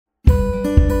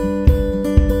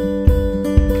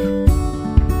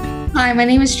Hi, my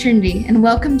name is Trinity, and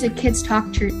welcome to Kids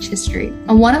Talk Church History,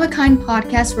 a one-of-a-kind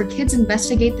podcast where kids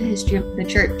investigate the history of the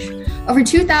church. Over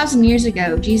 2,000 years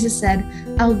ago, Jesus said,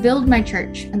 "I will build my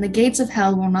church, and the gates of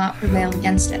hell will not prevail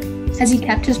against it." Has he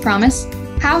kept his promise?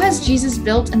 How has Jesus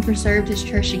built and preserved his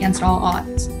church against all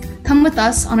odds? Come with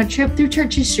us on a trip through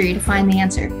church history to find the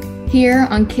answer, here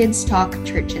on Kids Talk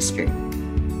Church History.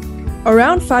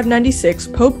 Around 596,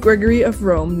 Pope Gregory of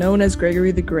Rome, known as Gregory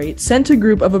the Great, sent a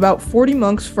group of about 40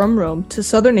 monks from Rome to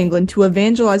southern England to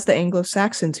evangelize the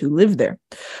Anglo-Saxons who lived there.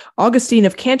 Augustine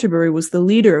of Canterbury was the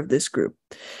leader of this group.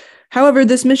 However,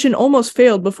 this mission almost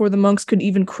failed before the monks could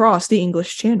even cross the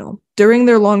English Channel. During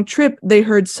their long trip, they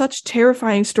heard such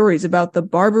terrifying stories about the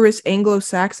barbarous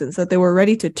Anglo-Saxons that they were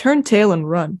ready to turn tail and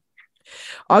run.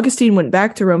 Augustine went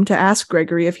back to Rome to ask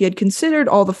Gregory if he had considered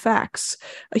all the facts.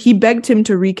 He begged him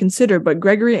to reconsider, but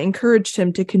Gregory encouraged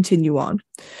him to continue on.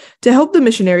 To help the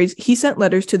missionaries, he sent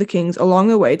letters to the kings along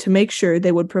the way to make sure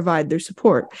they would provide their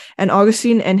support, and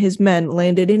Augustine and his men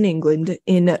landed in England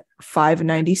in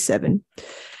 597.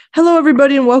 Hello,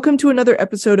 everybody, and welcome to another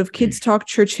episode of Kids Talk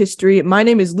Church History. My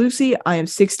name is Lucy. I am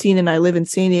 16, and I live in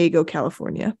San Diego,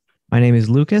 California. My name is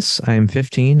Lucas. I am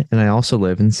 15, and I also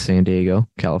live in San Diego,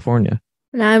 California.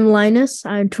 And I'm Linus.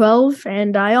 I'm 12,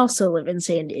 and I also live in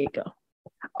San Diego.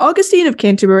 Augustine of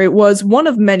Canterbury was one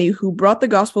of many who brought the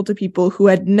gospel to people who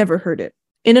had never heard it.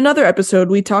 In another episode,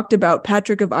 we talked about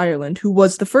Patrick of Ireland, who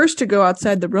was the first to go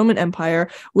outside the Roman Empire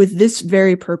with this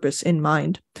very purpose in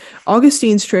mind.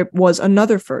 Augustine's trip was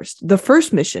another first, the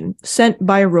first mission sent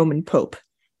by a Roman pope.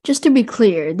 Just to be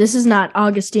clear, this is not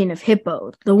Augustine of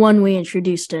Hippo, the one we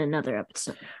introduced in another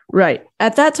episode. Right.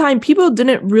 At that time, people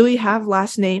didn't really have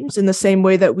last names in the same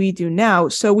way that we do now,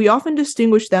 so we often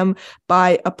distinguish them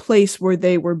by a place where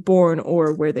they were born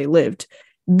or where they lived.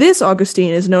 This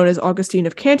Augustine is known as Augustine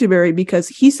of Canterbury because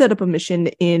he set up a mission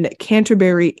in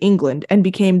Canterbury, England, and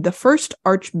became the first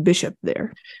archbishop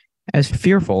there. As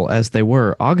fearful as they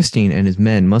were, Augustine and his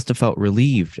men must have felt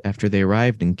relieved after they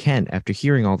arrived in Kent after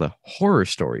hearing all the horror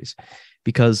stories,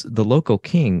 because the local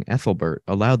king, Ethelbert,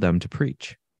 allowed them to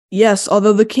preach. Yes,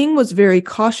 although the king was very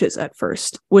cautious at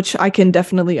first, which I can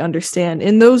definitely understand.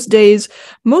 In those days,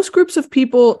 most groups of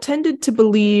people tended to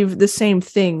believe the same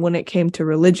thing when it came to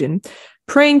religion.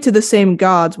 Praying to the same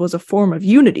gods was a form of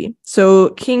unity, so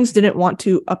kings didn't want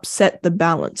to upset the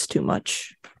balance too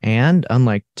much. And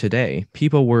unlike today,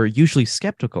 people were usually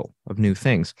skeptical of new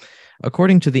things.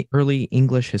 According to the early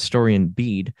English historian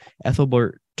Bede,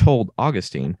 Ethelbert told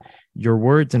Augustine, "Your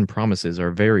words and promises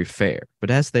are very fair, but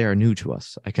as they are new to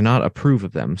us, I cannot approve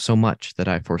of them so much that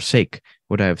I forsake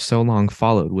what I have so long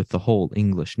followed with the whole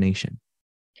English nation."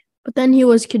 But then he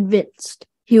was convinced.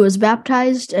 He was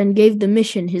baptized and gave the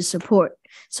mission his support,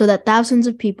 so that thousands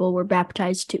of people were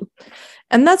baptized too.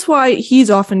 And that's why he's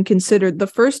often considered the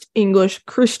first English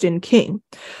Christian king.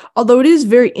 Although it is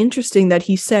very interesting that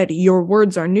he said, "Your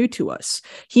words are new to us."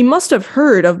 He must have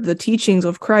heard of the teachings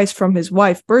of Christ from his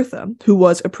wife, Bertha, who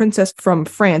was a princess from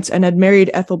France and had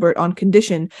married Ethelbert on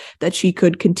condition that she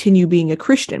could continue being a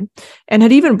Christian, and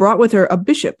had even brought with her a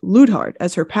bishop, Ludhard,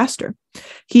 as her pastor.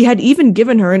 He had even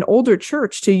given her an older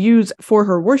church to use for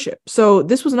her worship, so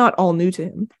this was not all new to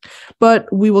him. But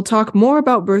we will talk more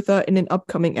about Bertha in an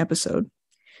upcoming episode.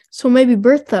 So maybe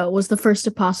Bertha was the first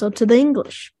apostle to the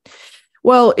English.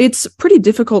 Well, it's pretty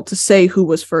difficult to say who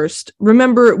was first.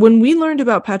 Remember, when we learned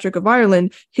about Patrick of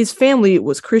Ireland, his family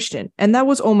was Christian, and that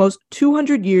was almost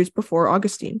 200 years before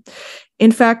Augustine.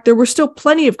 In fact, there were still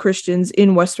plenty of Christians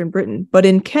in Western Britain, but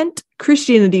in Kent,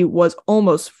 Christianity was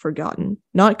almost forgotten.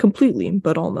 Not completely,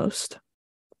 but almost.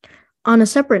 On a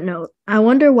separate note, I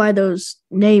wonder why those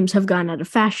names have gone out of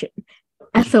fashion.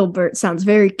 Ethelbert sounds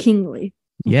very kingly.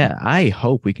 Yeah, I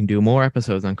hope we can do more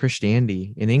episodes on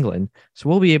Christianity in England, so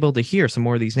we'll be able to hear some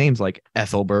more of these names like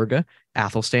Ethelberga,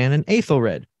 Athelstan, and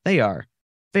Aethelred. They are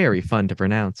very fun to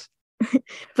pronounce.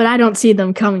 But I don't see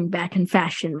them coming back in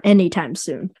fashion anytime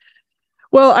soon.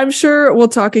 Well, I'm sure we'll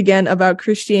talk again about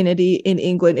Christianity in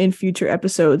England in future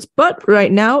episodes, but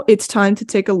right now it's time to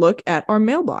take a look at our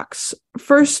mailbox.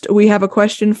 First, we have a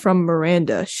question from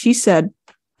Miranda. She said,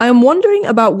 "I am wondering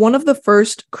about one of the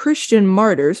first Christian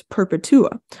martyrs,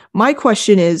 Perpetua. My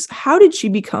question is, how did she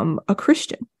become a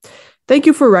Christian?" Thank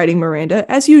you for writing, Miranda.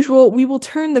 As usual, we will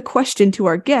turn the question to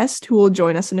our guest, who will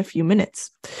join us in a few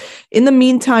minutes. In the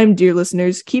meantime, dear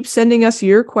listeners, keep sending us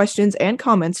your questions and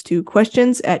comments to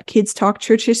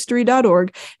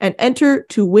questions@kidstalkchurchhistory.org and enter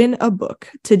to win a book.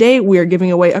 Today, we are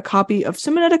giving away a copy of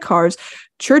Simonetta Carr's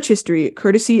Church History,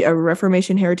 courtesy of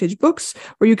Reformation Heritage Books,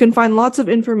 where you can find lots of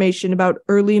information about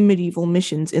early medieval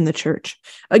missions in the church.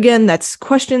 Again, that's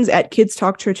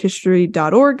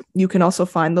questions@kidstalkchurchhistory.org. You can also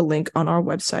find the link on our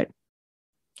website.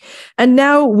 And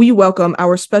now we welcome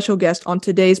our special guest on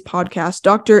today's podcast,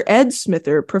 Dr. Ed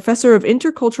Smither, professor of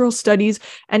intercultural studies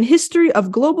and history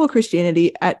of global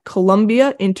Christianity at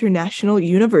Columbia International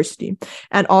University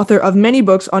and author of many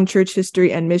books on church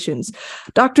history and missions.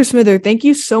 Dr. Smither, thank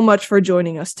you so much for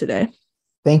joining us today.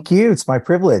 Thank you. It's my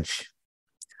privilege.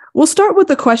 We'll start with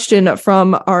a question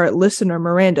from our listener,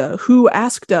 Miranda, who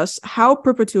asked us how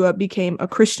Perpetua became a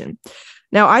Christian.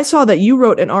 Now, I saw that you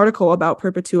wrote an article about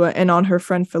Perpetua and on her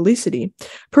friend Felicity.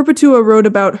 Perpetua wrote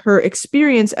about her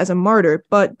experience as a martyr,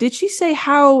 but did she say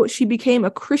how she became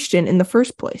a Christian in the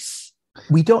first place?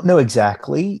 We don't know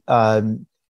exactly. In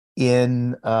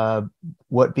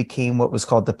what became what was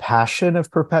called the Passion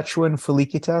of Perpetua and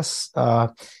Felicitas,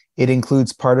 it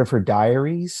includes part of her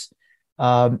diaries,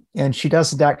 and she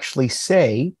doesn't actually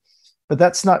say, but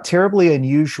that's not terribly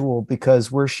unusual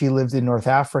because where she lived in North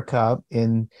Africa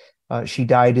she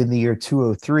died in the year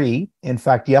 203. In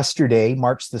fact, yesterday,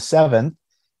 March the 7th,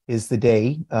 is the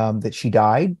day that she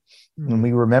died. Mm-hmm. And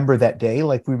we remember that day,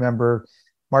 like we remember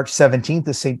March 17th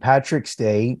is St. Patrick's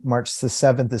Day, March the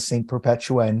 7th is St.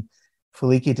 Perpetua and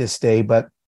Felicitas Day. But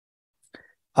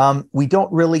we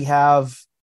don't really have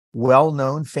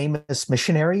well-known, famous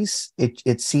missionaries.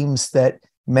 It seems that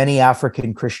many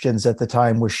African Christians at the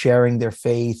time were sharing their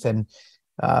faith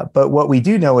but what we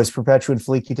do know is Perpetua and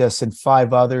Felicitas and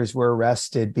 5 others were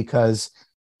arrested because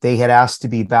they had asked to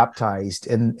be baptized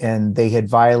and they had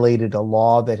violated a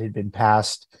law that had been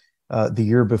passed the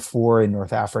year before in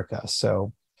North Africa.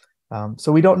 So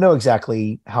we don't know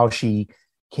exactly how she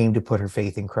came to put her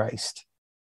faith in Christ.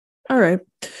 All right.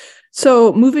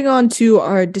 So moving on to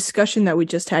our discussion that we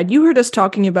just had, you heard us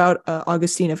talking about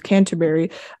Augustine of Canterbury.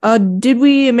 Did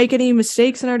we make any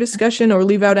mistakes in our discussion or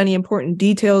leave out any important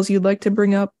details you'd like to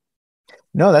bring up?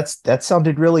 No, that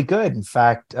sounded really good. In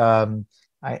fact,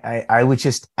 I would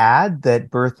just add that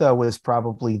Bertha was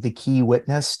probably the key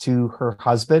witness to her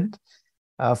husband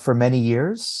for many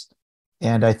years.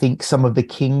 And I think some of the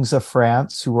kings of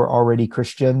France who were already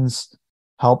Christians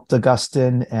helped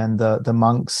Augustine and the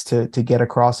monks to get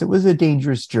across. It was a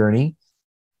dangerous journey,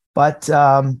 but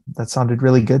that sounded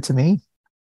really good to me.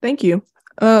 Thank you.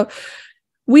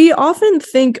 We often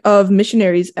think of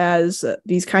missionaries as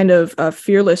these kind of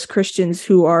fearless Christians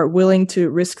who are willing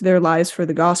to risk their lives for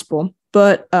the gospel.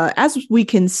 But as we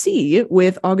can see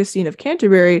with Augustine of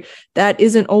Canterbury, that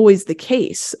isn't always the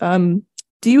case.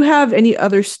 Do you have any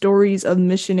other stories of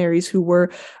missionaries who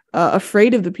were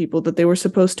afraid of the people that they were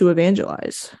supposed to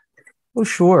evangelize? Well,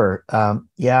 sure.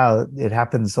 Yeah, it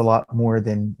happens a lot more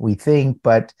than we think.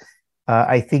 But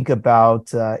I think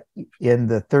about in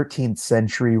the 13th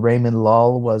century, Raymond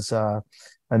Lull was a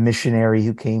missionary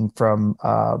who came from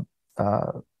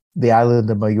the island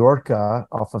of Mallorca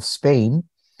off of Spain.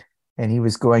 And he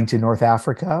was going to North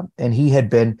Africa. And he had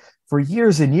been for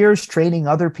years and years training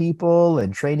other people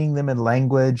and training them in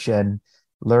language and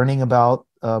learning about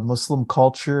Muslim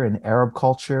culture and Arab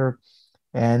culture.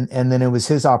 And then it was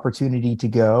his opportunity to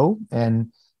go.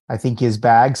 And I think his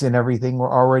bags and everything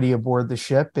were already aboard the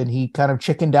ship. And he kind of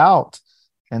chickened out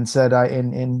and said,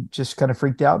 and just kind of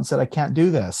freaked out and said, I can't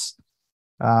do this.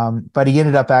 But he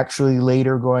ended up actually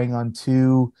later going on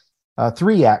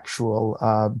 3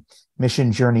 actual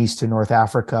mission journeys to North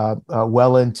Africa,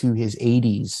 well into his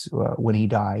 80s when he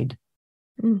died.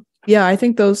 Yeah, I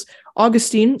think those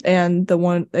Augustine and the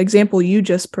one example you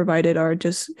just provided are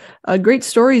just great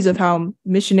stories of how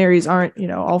missionaries aren't,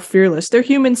 all fearless. They're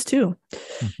humans too.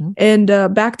 Mm-hmm.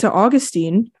 And back to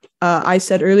Augustine, I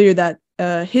said earlier that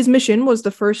his mission was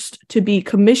the first to be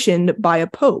commissioned by a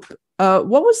pope. What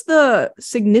was the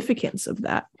significance of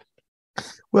that?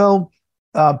 Well,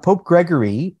 Pope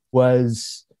Gregory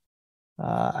was,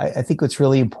 I think what's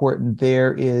really important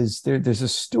there is there's a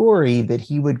story that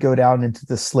he would go down into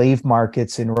the slave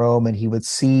markets in Rome and he would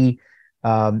see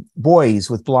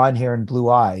boys with blonde hair and blue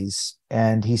eyes.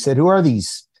 And he said, who are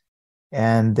these?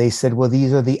 And they said, well,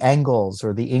 these are the Angles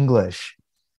or the English.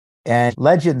 And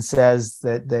legend says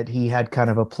that he had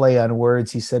kind of a play on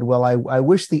words. He said, well, I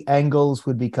wish the Angles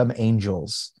would become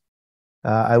angels.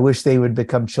 I wish they would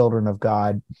become children of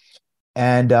God.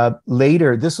 And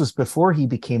later, this was before he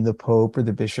became the Pope or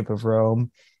the Bishop of Rome.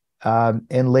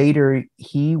 And later,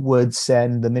 he would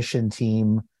send the mission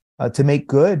team to make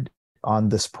good on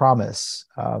this promise.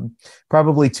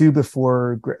 Probably too,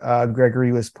 before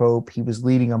Gregory was Pope, he was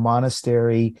leading a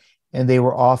monastery, and they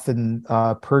were often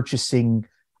purchasing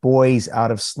boys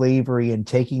out of slavery and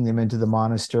taking them into the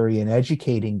monastery and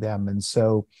educating them. And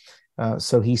so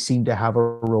he seemed to have a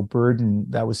real burden.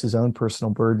 That was his own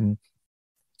personal burden.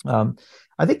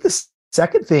 I think the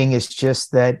second thing is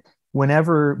just that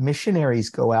whenever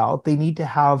missionaries go out, they need to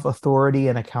have authority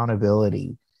and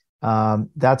accountability.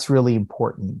 That's really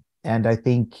important. And I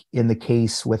think in the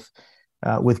case with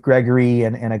Gregory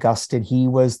and Augustine, he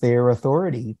was their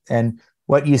authority. And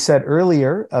what you said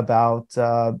earlier about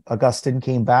Augustine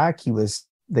came back,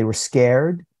 they were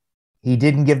scared. He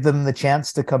didn't give them the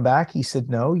chance to come back. He said,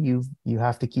 no, you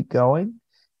have to keep going.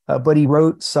 But he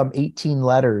wrote some 18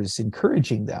 letters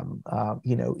encouraging them,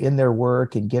 in their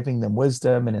work and giving them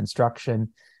wisdom and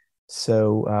instruction.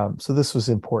 So this was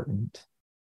important.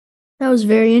 That was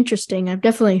very interesting. I've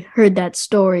definitely heard that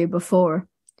story before.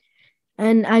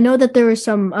 And I know that there were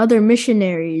some other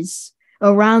missionaries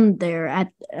around there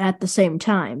at the same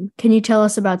time. Can you tell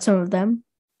us about some of them?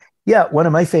 Yeah, one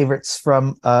of my favorites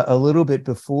from a little bit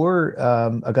before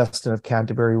Augustine of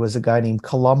Canterbury was a guy named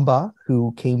Columba,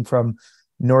 who came from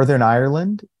Northern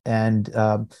Ireland and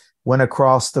went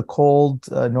across the cold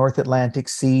North Atlantic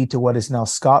Sea to what is now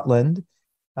Scotland.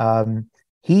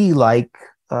 He, like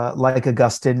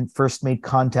Augustine, first made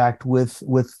contact with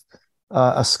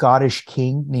a Scottish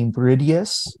king named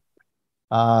Bridius,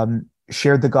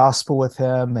 shared the gospel with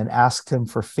him and asked him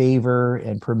for favor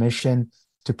and permission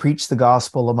to preach the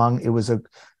gospel it was a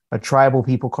tribal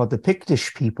people called the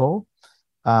Pictish people.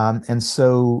 And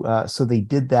so they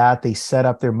did that. They set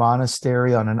up their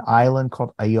monastery on an island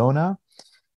called Iona,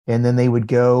 and then they would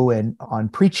go on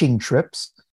preaching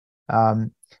trips.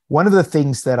 One of the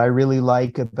things that I really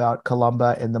like about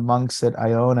Columba and the monks at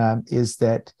Iona is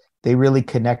that they really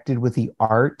connected with the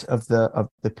art of the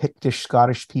Pictish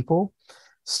Scottish people.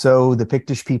 So the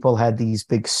Pictish people had these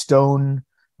big stone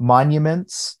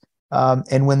monuments.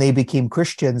 And when they became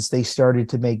Christians, they started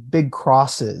to make big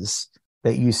crosses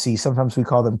that you see. Sometimes we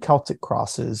call them Celtic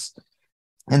crosses.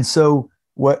 And so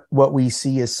what we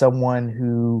see is someone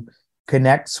who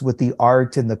connects with the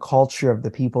art and the culture of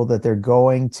the people that they're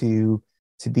going to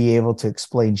be able to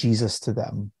explain Jesus to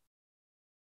them.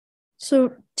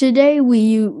 So today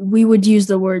we would use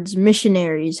the words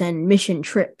missionaries and mission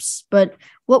trips, but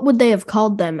what would they have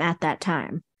called them at that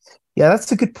time? Yeah,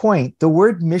 that's a good point. The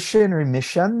word mission or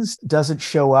missions doesn't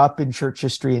show up in church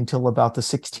history until about the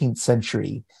 16th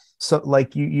century. So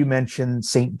like you mentioned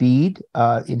St. Bede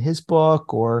in his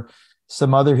book, or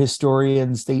some other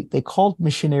historians, they called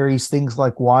missionaries things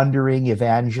like wandering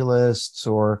evangelists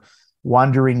or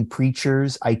wandering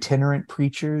preachers, itinerant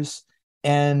preachers.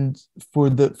 And for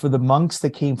the monks that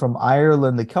came from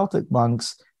Ireland, the Celtic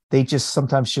monks, they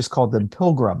sometimes just called them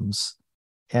pilgrims.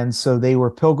 And so they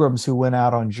were pilgrims who went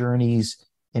out on journeys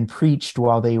and preached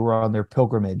while they were on their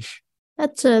pilgrimage.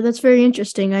 That's very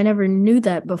interesting. I never knew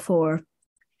that before.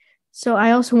 So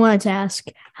I also wanted to ask,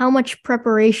 how much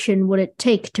preparation would it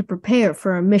take to prepare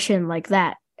for a mission like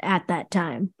that at that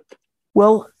time?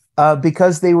 Well,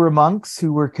 because they were monks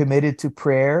who were committed to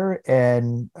prayer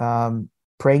and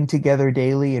praying together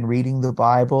daily and reading the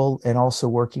Bible and also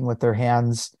working with their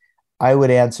hands, I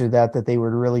would answer that they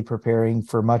were really preparing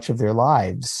for much of their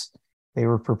lives. They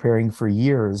were preparing for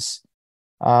years.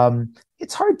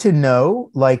 It's hard to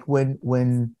know, like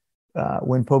when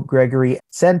Pope Gregory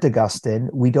sent Augustine,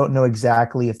 we don't know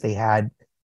exactly if they had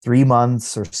 3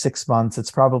 months or 6 months.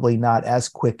 It's probably not as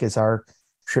quick as our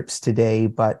trips today,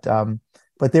 but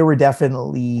there was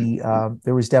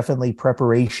definitely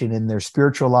preparation in their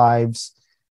spiritual lives,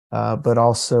 but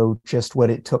also just what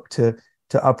it took to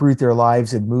uproot their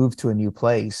lives and move to a new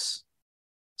place.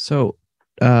 So,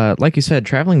 like you said,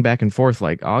 traveling back and forth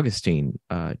like Augustine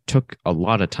took a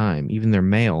lot of time. Even their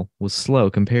mail was slow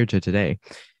compared to today.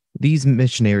 These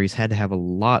missionaries had to have a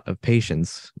lot of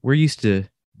patience. We're used to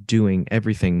doing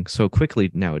everything so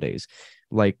quickly nowadays.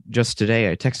 Like just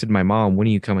today, I texted my mom, "When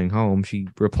are you coming home?" She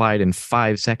replied in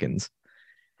 5 seconds.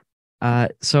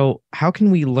 So how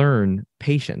can we learn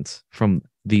patience from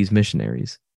these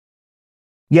missionaries?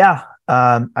 Yeah.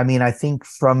 I think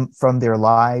from their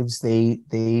lives,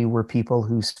 they were people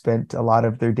who spent a lot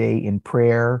of their day in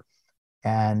prayer,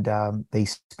 and they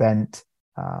spent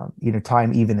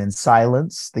time even in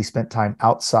silence. They spent time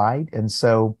outside, and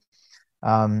so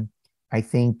I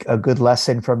think a good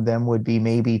lesson from them would be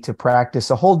maybe to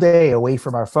practice a whole day away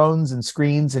from our phones and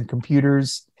screens and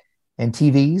computers and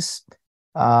TVs.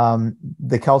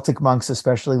 The Celtic monks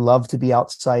especially loved to be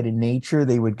outside in nature.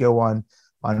 They would go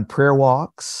on prayer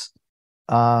walks.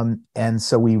 And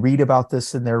so we read about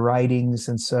this in their writings.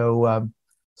 And so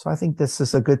I think this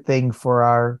is a good thing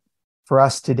for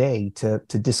us today to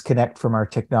disconnect from our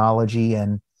technology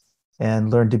and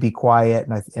learn to be quiet.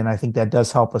 And I think that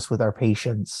does help us with our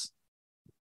patience.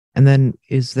 And then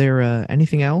is there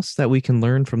anything else that we can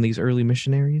learn from these early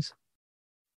missionaries?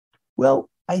 Well,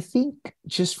 I think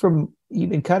just from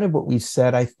even kind of what we've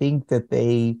said, I think that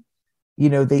they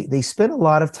spent a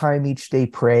lot of time each day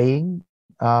praying.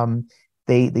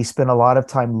 They spent a lot of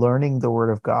time learning the Word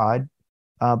of God,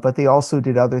 but they also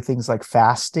did other things like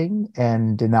fasting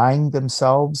and denying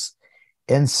themselves.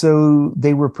 And so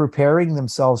they were preparing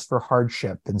themselves for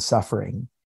hardship and suffering.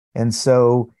 And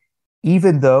so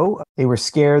even though they were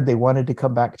scared, they wanted to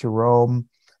come back to Rome,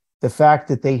 the fact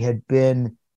that they had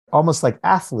been almost like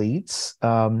athletes,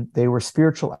 they were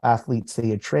spiritual athletes, they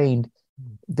had trained,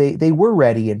 they were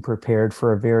ready and prepared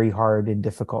for a very hard and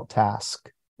difficult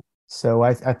task. So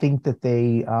I think that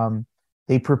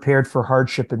they prepared for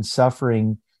hardship and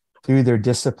suffering through their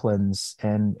disciplines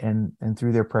and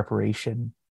through their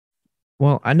preparation.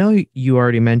 Well, I know you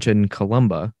already mentioned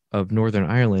Columba of Northern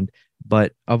Ireland,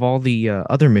 but of all the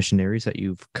other missionaries that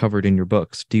you've covered in your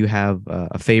books, do you have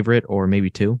a favorite or maybe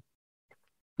two?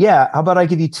 Yeah, how about I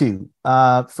give you two?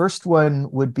 First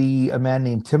one would be a man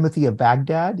named Timothy of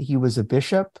Baghdad. He was a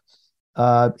bishop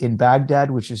in Baghdad,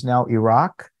 which is now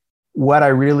Iraq. What I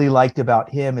really liked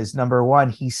about him is, number one,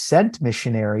 he sent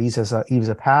missionaries he was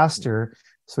a pastor.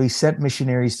 So he sent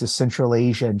missionaries to Central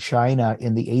Asia and China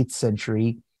in the 8th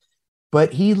century.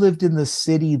 But he lived in the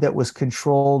city that was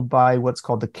controlled by what's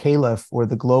called the Caliph, or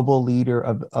the global leader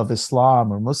of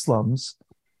Islam or Muslims.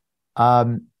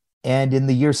 And in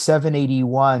the year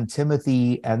 781,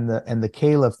 Timothy and the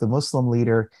Caliph, the Muslim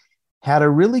leader, had a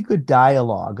really good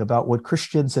dialogue about what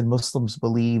Christians and Muslims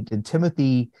believed. And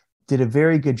Timothy did a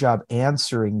very good job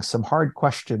answering some hard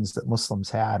questions that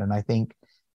Muslims had. And I think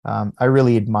I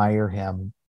really admire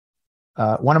him.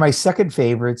 One of my second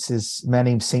favorites is a man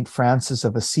named St. Francis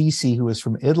of Assisi, who was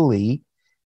from Italy.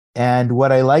 And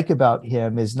what I like about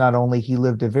him is not only he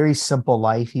lived a very simple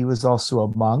life, he was also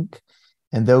a monk.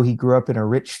 And though he grew up in a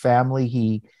rich family,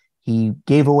 he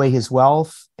gave away his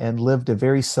wealth and lived a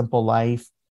very simple life.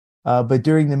 But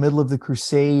during the middle of the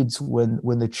Crusades, when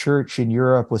the church in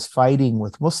Europe was fighting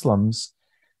with Muslims,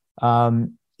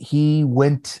 he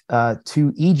went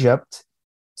to Egypt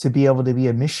to be able to be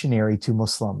a missionary to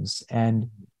Muslims. And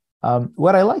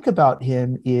what I like about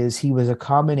him is he was a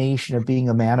combination of being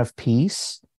a man of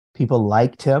peace. People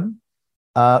liked him,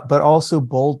 but also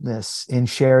boldness in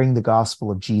sharing the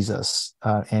gospel of Jesus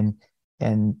and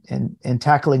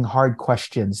tackling hard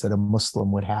questions that a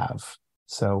Muslim would have.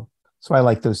 So I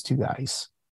like those two guys.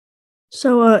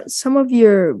 So some of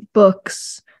your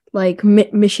books, like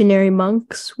Missionary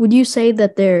Monks, would you say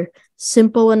that they're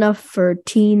simple enough for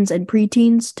teens and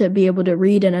preteens to be able to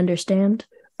read and understand?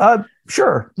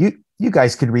 Sure. You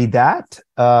guys could read that.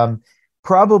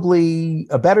 Probably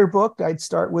a better book I'd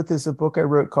start with is a book I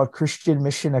wrote called Christian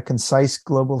Mission, A Concise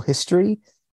Global History.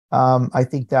 I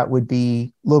think that would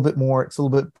be a little bit more, it's a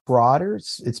little bit broader.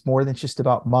 It's more than just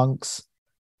about monks.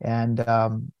 And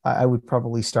I would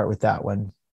probably start with that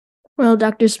one. Well,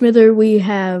 Dr. Smither, we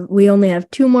only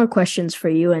have two more questions for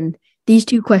you. And these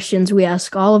two questions we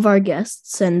ask all of our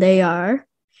guests, and they are,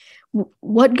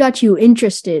 what got you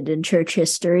interested in church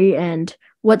history, and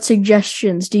what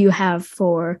suggestions do you have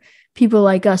for people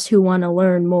like us who want to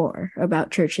learn more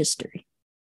about church history?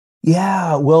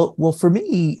 Yeah, well, for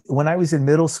me, when I was in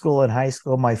middle school and high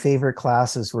school, my favorite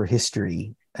classes were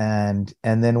history. And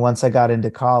then once I got into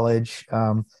college,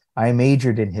 I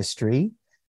majored in history.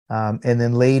 And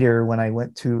then later, when I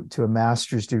went to a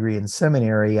master's degree in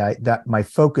seminary, my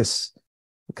focus,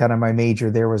 kind of my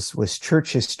major there was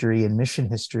church history and mission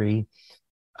history.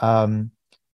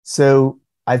 So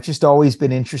I've just always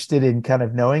been interested in kind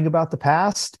of knowing about the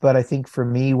past. But I think for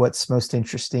me, what's most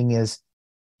interesting is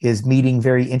meeting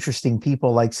very interesting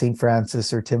people like St.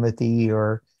 Francis or Timothy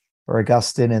or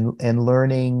Augustine and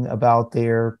learning about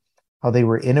how they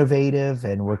were innovative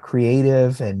and were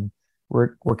creative and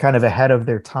were kind of ahead of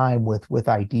their time with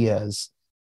ideas.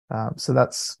 So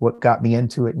that's what got me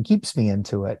into it and keeps me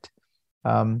into it.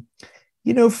 For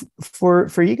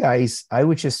you guys, I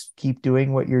would just keep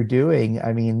doing what you're doing.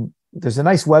 I mean, there's a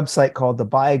nice website called the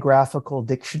Biographical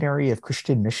Dictionary of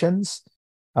Christian Missions.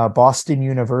 Boston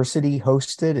University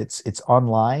hosted. It's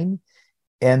online,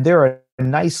 and there are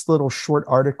nice little short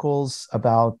articles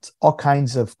about all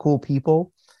kinds of cool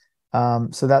people.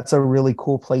 So that's a really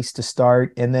cool place to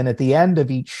start. And then at the end of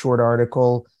each short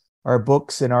article are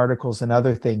books and articles and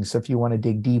other things. So if you want to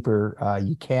dig deeper,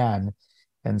 you can.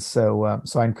 And so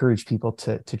I encourage people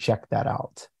to check that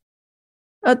out.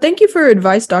 Thank you for your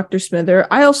advice, Dr. Smither.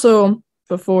 I also,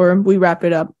 before we wrap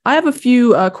it up, I have a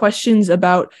few questions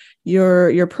about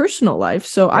your personal life.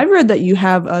 So I read that you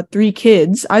have 3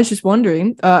 kids. I was just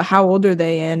wondering, how old are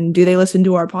they, and do they listen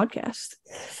to our podcast?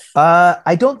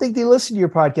 I don't think they listen to your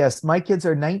podcast. My kids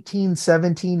are 19,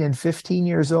 17, and 15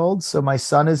 years old. So my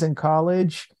son is in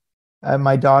college.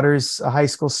 My daughter's a high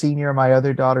school senior. My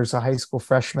other daughter's a high school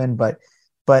freshman. But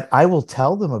I will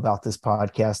tell them about this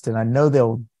podcast, and I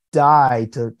know die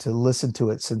to listen to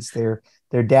it since their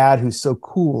dad, who's so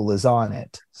cool, is on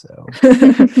it. So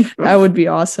that would be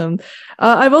awesome.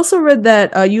 I've also read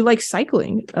that you like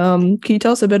cycling. Can you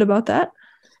tell us a bit about that?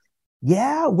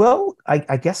 Yeah, well,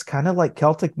 I guess kind of like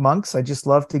Celtic monks, I just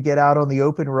love to get out on the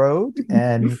open road.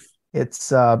 And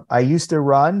it's I used to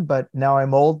run, but now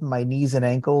I'm old and my knees and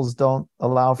ankles don't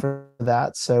allow for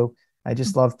that. So I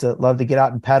just love to get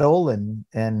out and pedal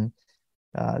and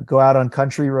go out on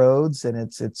country roads, and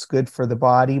it's good for the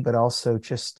body, but also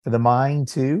just for the mind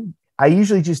too. I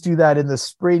usually just do that in the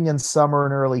spring and summer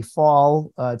and early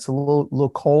fall. It's a little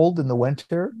cold in the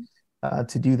winter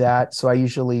to do that, so I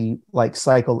usually like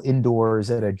cycle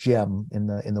indoors at a gym in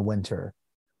the winter.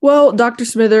 Well, Dr.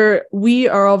 Smither, we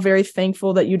are all very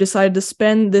thankful that you decided to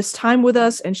spend this time with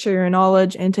us and share your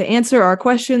knowledge and to answer our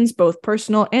questions, both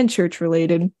personal and church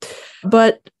related.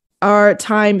 But our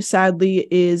time, sadly,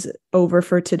 is over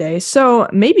for today. So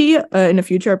maybe in a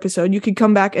future episode, you could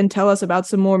come back and tell us about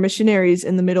some more missionaries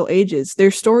in the Middle Ages.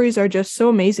 Their stories are just so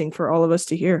amazing for all of us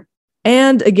to hear.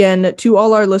 And again, to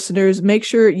all our listeners, make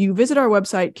sure you visit our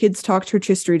website,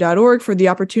 kidstalkchurchhistory.org, for the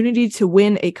opportunity to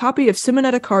win a copy of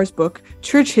Simonetta Carr's book,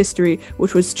 Church History,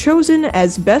 which was chosen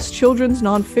as Best Children's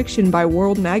Nonfiction by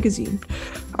World Magazine.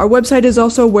 Our website is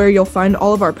also where you'll find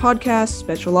all of our podcasts,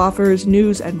 special offers,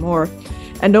 news, and more.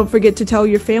 And don't forget to tell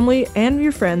your family and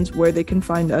your friends where they can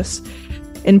find us.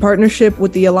 In partnership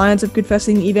with the Alliance of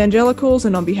Confessing Evangelicals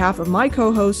and on behalf of my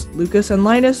co-hosts, Lucas and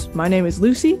Linus, my name is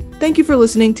Lucy. Thank you for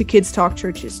listening to Kids Talk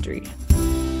Church History.